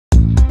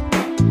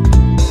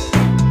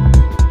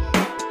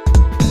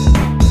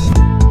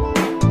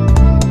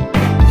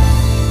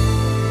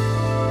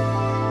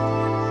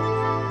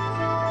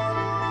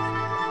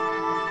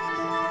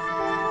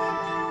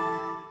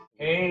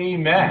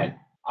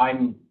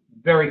I'm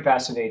very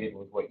fascinated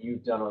with what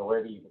you've done or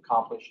whatever you've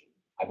accomplished.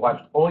 I've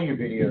watched all your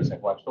videos.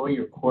 I've watched all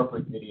your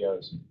corporate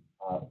videos.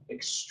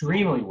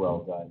 Extremely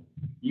well done.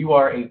 You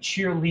are a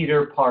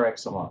cheerleader par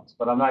excellence,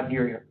 but I'm not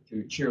here to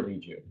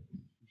cheerlead you.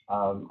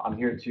 I'm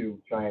here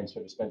to try and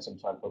sort of spend some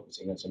time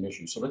focusing on some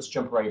issues. So let's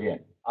jump right in.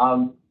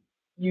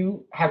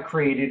 You have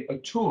created a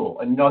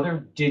tool,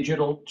 another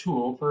digital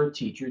tool for a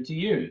teacher to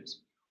use,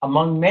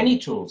 among many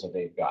tools that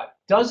they've got,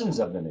 dozens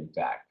of them, in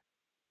fact.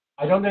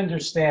 I don't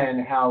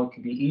understand how it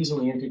can be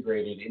easily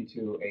integrated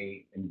into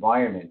an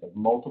environment of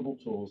multiple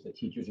tools that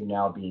teachers are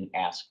now being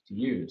asked to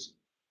use.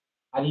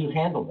 How do you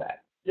handle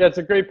that? Yeah, it's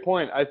a great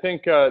point. I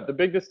think the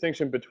big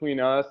distinction between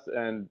us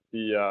and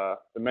the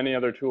many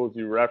other tools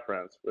you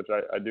reference, which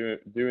I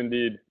do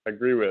indeed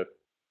agree with,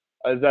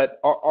 is that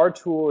our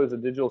tool is a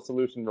digital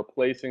solution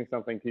replacing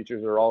something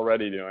teachers are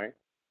already doing,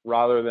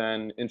 rather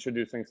than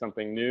introducing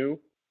something new,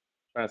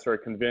 trying to sort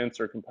of convince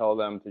or compel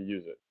them to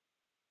use it.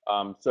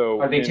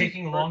 Are they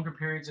taking longer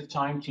periods of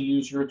time to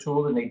use your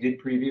tool than they did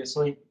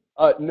previously?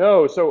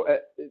 No, so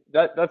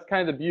that's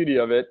kind of the beauty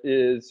of it,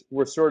 is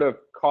we're sort of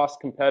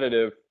cost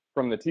competitive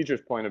from the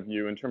teacher's point of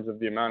view in terms of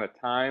the amount of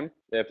time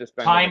they have to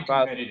spend in Time the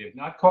class. competitive,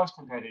 not cost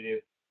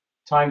competitive,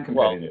 time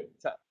Well, competitive.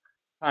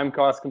 time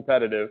cost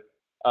competitive,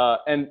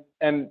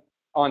 and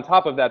on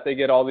top of that, they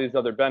get all these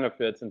other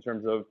benefits in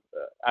terms of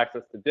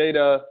access to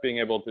data, being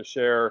able to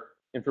share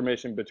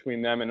information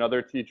between them and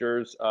other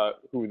teachers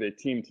who they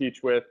team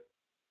teach with,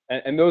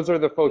 and those are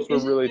the folks we're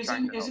really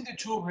trying to help. Isn't the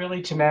tool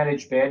really to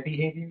manage bad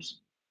behaviors?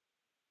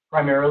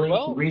 Primarily, the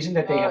Well, reason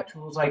that they have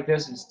tools like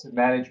this is to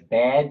manage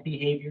bad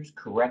behaviors,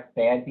 correct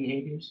bad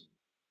behaviors.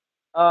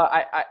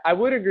 I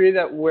would agree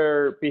that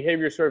where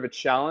behavior is sort of a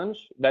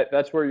challenge,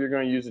 that's where you're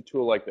going to use a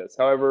tool like this.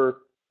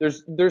 However,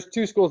 there's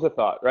two schools of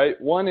thought, right?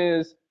 One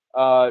is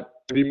to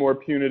be more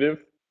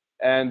punitive,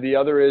 and the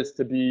other is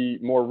to be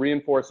more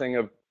reinforcing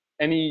of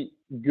any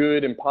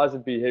good and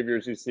positive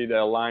behaviors you see that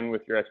align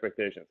with your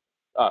expectations.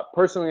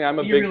 Personally, I'm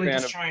a You're big really fan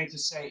just of. trying to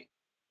say,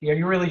 yeah,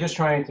 you're really just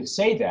trying to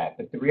say that,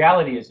 but the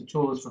reality is the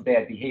tool is for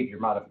bad behavior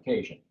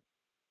modification.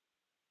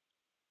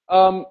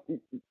 Um,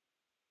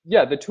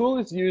 yeah, the tool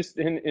is used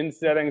in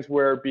settings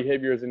where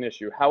behavior is an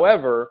issue.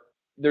 However,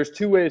 there's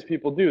two ways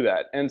people do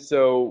that, and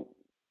so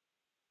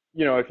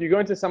if you go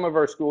into some of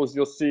our schools,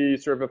 you'll see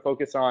sort of a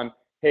focus on,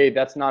 hey,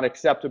 that's not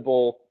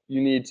acceptable. You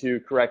need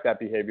to correct that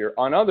behavior.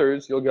 On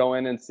others, you'll go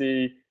in and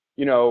see,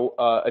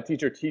 a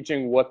teacher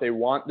teaching what they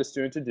want the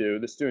student to do.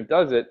 The student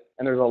does it,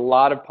 and there's a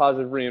lot of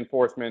positive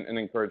reinforcement and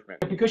encouragement.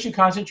 But because you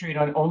concentrate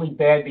on only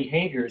bad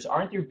behaviors,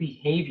 aren't there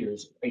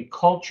behaviors, a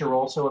culture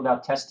also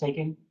about test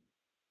taking?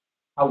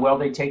 How well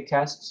they take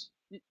tests?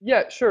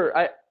 Yeah, sure.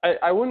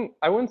 I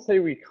wouldn't say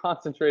we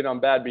concentrate on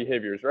bad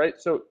behaviors, right?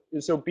 So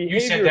You said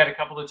behavior. that a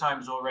couple of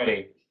times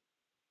already.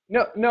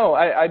 No,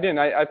 I didn't.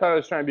 I thought I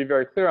was trying to be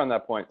very clear on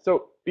that point.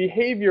 So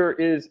behavior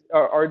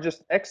are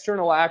just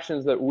external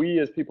actions that we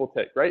as people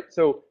take, right?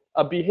 So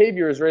a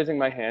behavior is raising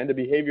my hand. A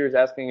behavior is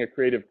asking a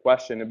creative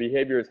question. A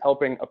behavior is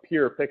helping a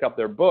peer pick up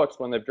their books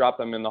when they've dropped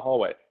them in the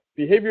hallway.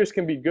 Behaviors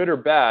can be good or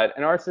bad,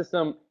 and our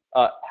system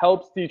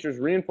helps teachers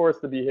reinforce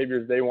the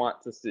behaviors they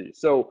want to see.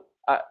 So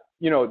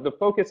the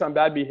focus on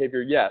bad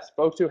behavior, yes,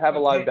 folks who have a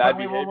lot of bad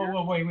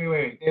behavior.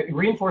 Wait. It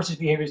reinforces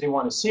behaviors they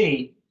want to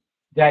see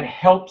that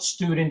help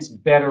students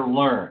better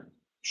learn.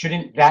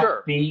 Shouldn't that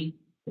Sure. be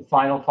the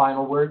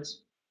final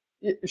words?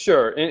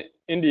 Sure,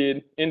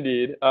 indeed.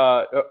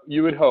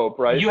 You would hope,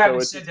 right? You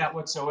haven't said that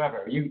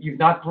whatsoever. You've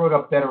not brought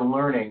up better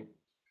learning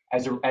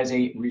as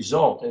a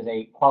result, as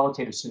a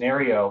qualitative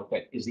scenario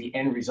that is the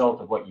end result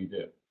of what you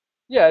do.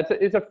 Yeah,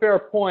 it's a fair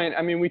point.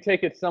 I mean, we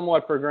take it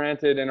somewhat for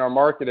granted in our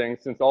marketing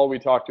since all we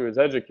talk to is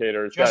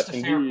educators. Just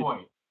a fair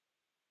point.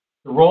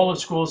 The role of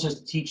schools is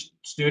to teach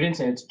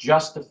students, and it's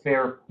just a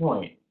fair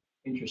point.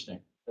 Interesting,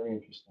 very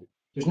interesting.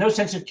 There's no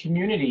sense of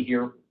community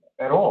here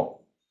at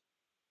all.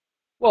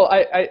 Well,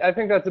 I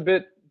think that's a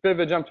bit of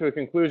a jump to a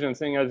conclusion,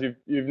 seeing as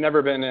you've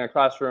never been in a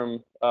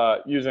classroom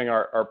using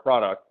our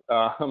product.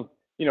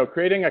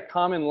 Creating a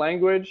common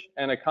language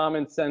and a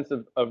common sense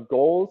of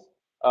goals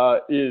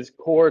is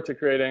core to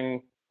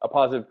creating a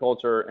positive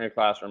culture in a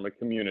classroom, a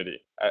community,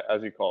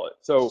 as you call it.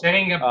 So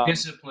setting up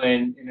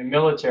discipline in the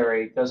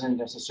military doesn't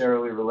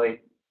necessarily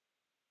relate,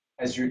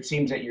 as it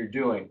seems that you're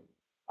doing,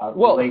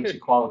 relate to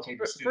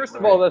qualitative student First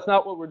of learning. all, that's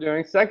not what we're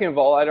doing. Second of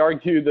all, I'd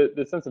argue that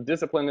the sense of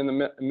discipline in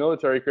the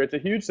military creates a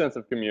huge sense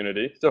of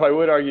community. So I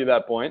would argue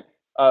that point.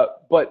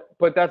 But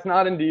that's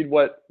not indeed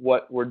what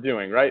we're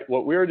doing, right?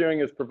 What we're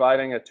doing is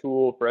providing a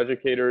tool for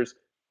educators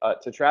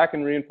to track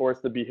and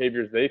reinforce the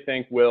behaviors they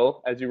think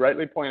will, as you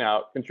rightly point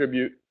out,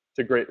 contribute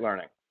to great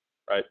learning,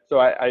 right? So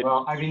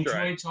I've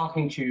enjoyed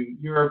talking to you.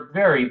 You're a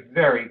very,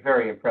 very,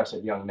 very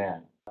impressive young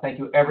man. Thank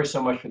you ever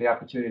so much for the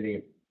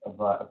opportunity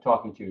of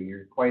talking to you.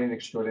 You're quite an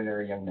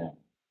extraordinary young man.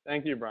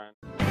 Thank you, Brian.